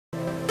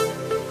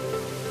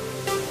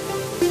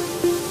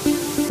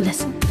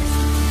listen.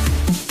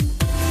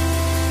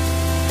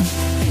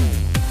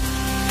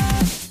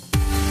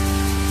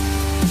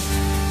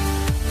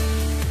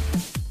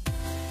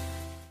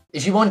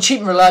 If you want cheap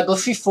and reliable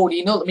FIFA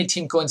 14 Ultimate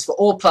Team coins for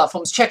all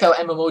platforms, check out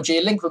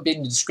MMOJ, link will be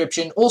in the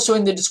description. Also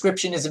in the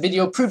description is a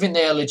video proving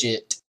they are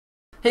legit.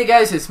 Hey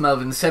guys, it's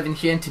Melvin7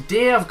 here, and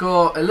today I've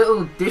got a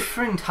little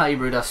different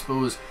hybrid, I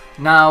suppose.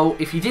 Now,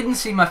 if you didn't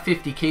see my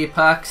 50k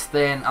packs,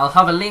 then I'll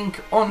have a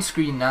link on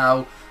screen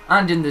now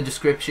and in the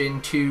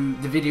description to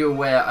the video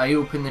where I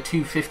open the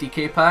two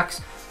 50k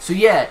packs. So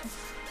yeah,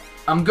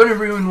 I'm going to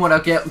ruin what I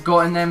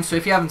got in them, so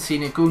if you haven't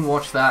seen it, go and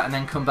watch that and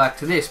then come back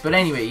to this. But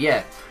anyway,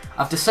 yeah.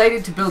 I've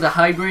decided to build a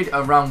hybrid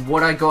around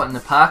what I got in the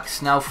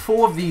packs. Now,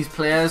 4 of these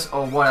players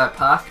are what I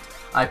packed.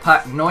 I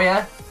packed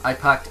Neuer, I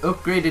packed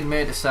upgraded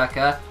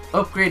Mertesacker,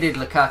 upgraded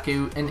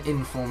Lukaku, and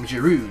informed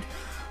Giroud.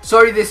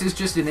 Sorry, this is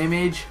just an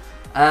image.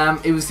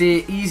 It was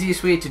the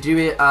easiest way to do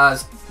it,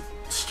 as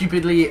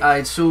stupidly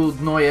I'd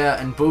sold Neuer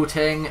and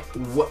Boateng,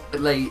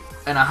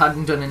 and I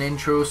hadn't done an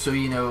intro, so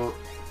you know,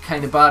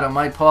 kind of bad on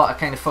my part. I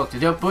kind of fucked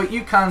it up, but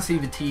you can see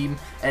the team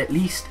at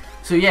least.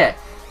 So yeah,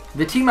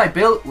 the team I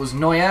built was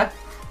Neuer,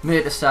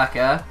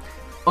 Mertesacker,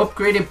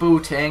 upgraded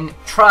Boateng,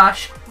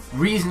 trash.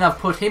 Reason I've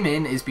put him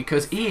in is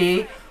because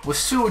EA was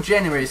so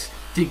generous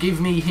to give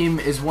me him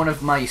as one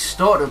of my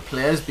startup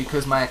players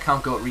because my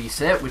account got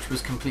reset, which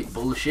was complete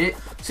bullshit.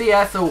 So yeah,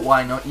 I thought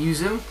why not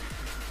use him.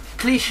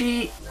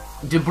 Clichy,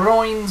 De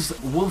Bruyne's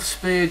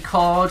Wolfsburg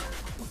card,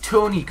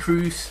 Toni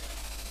Kroos,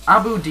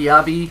 Abu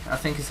Dhabi, I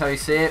think is how you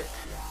say it,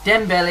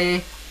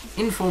 Dembele,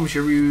 informed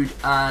Giroud,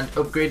 and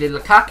upgraded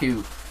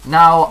Lukaku.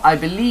 Now, I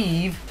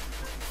believe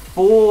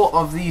 4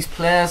 of these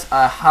players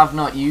I have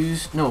not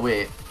used. No,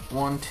 wait.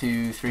 1,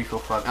 2, 3, 4,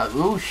 5.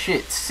 Oh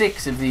shit,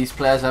 6 of these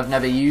players I've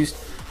never used.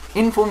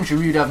 Informed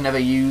Giroud I've never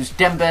used.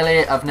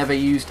 Dembele I've never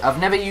used. I've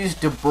never used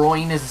De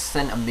Bruyne as a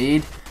centre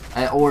mid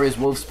or his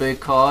Wolfsburg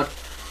card.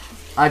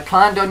 I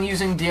planned on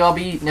using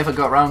Diaby, never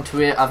got around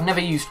to it. I've never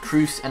used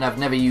Kroos and I've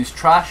never used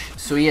Trash.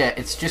 So yeah,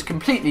 it's just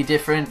completely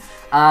different.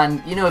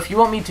 And you know, if you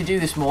want me to do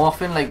this more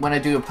often, like when I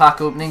do a pack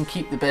opening,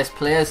 keep the best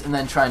players and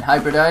then try and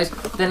hybridize,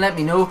 then let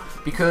me know,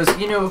 because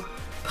you know,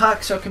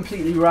 packs are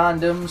completely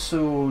random,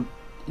 so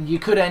you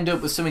could end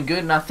up with something good.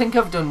 And I think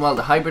I've done well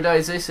to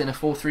hybridize this in a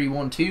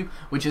 4-3-1-2,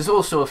 which is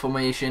also a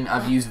formation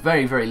I've used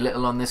very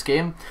little on this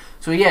game.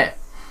 So yeah,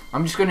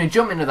 I'm just going to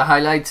jump into the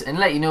highlights and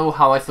let you know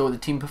how I thought the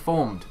team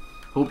performed.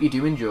 Hope you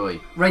do enjoy.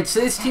 Right,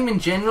 so this team in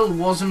general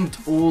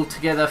wasn't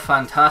altogether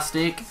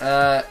fantastic.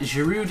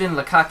 Giroud and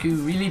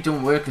Lukaku really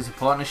don't work as a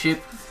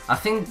partnership. I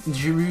think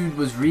Giroud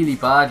was really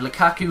bad.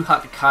 Lukaku had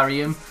to carry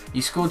him.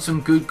 He scored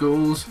some good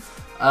goals.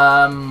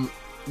 The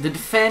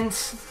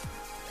defence,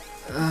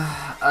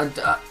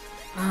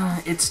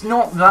 it's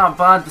not that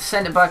bad. The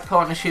centre-back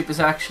partnership is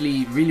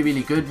actually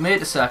really good.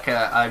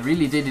 Mertesacker I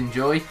really did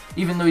enjoy,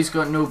 even though he's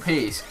got no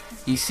pace.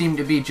 He seemed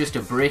to be just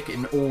a brick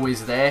and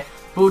always there.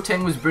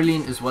 Boateng was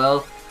brilliant as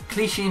well.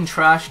 Clichy and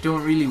Trash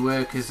don't really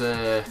work as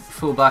a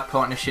full-back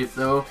partnership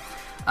though.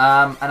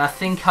 And I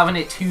think having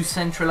it too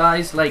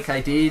centralised like I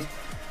did,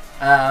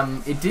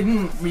 it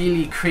didn't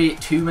really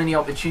create too many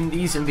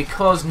opportunities, and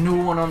because no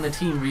one on the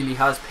team really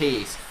has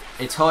pace,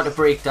 it's hard to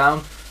break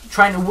down.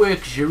 Trying to work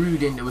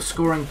Giroud into a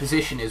scoring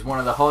position is one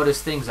of the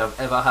hardest things I've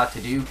ever had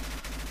to do.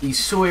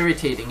 He's so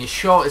irritating. His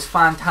shot is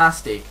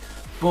fantastic,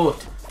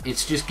 but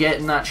it's just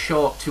getting that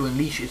shot to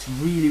unleash. It's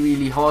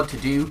really hard to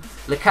do.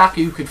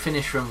 Lukaku could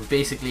finish from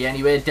basically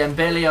anywhere.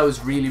 Dembele I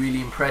was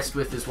really impressed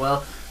with as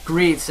well.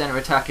 Great centre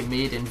attacking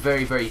mid and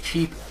very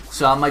cheap,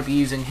 so I might be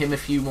using him a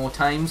few more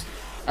times.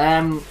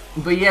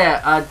 But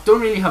yeah, I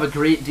don't really have a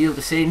great deal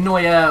to say.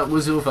 Neuer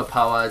was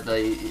overpowered,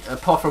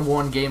 apart from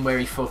one game where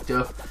he fucked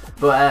up.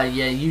 But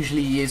yeah,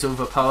 usually he is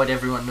overpowered,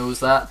 everyone knows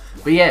that.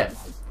 But yeah,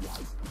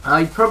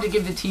 I'd probably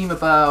give the team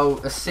about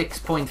a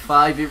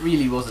 6.5. It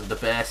really wasn't the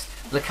best.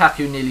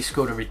 Lukaku nearly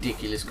scored a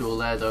ridiculous goal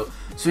there though.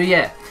 So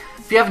yeah,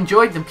 if you have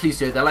enjoyed, then please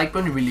do hit that like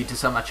button, it really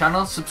does help my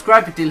channel.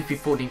 Subscribe for daily FIFA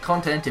 14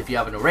 content if you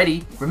haven't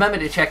already. Remember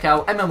to check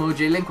out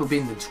MMOJ, link will be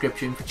in the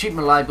description for cheap and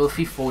reliable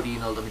FIFA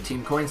 14 Ultimate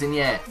Team coins. And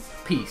yeah,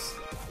 peace.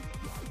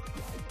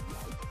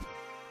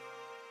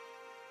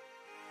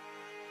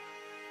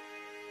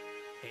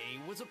 Hey,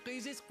 what's up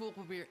guys, it's Quilp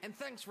here, and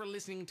thanks for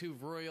listening to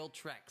Royal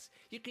Treks.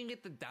 You can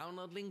get the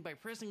download link by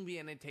pressing the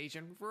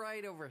annotation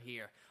right over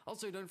here.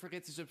 Also, don't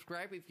forget to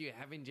subscribe if you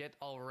haven't yet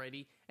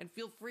already, and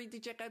feel free to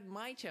check out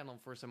my channel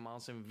for some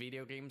awesome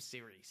video game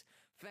series.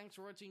 Thanks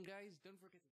for watching guys, don't forget to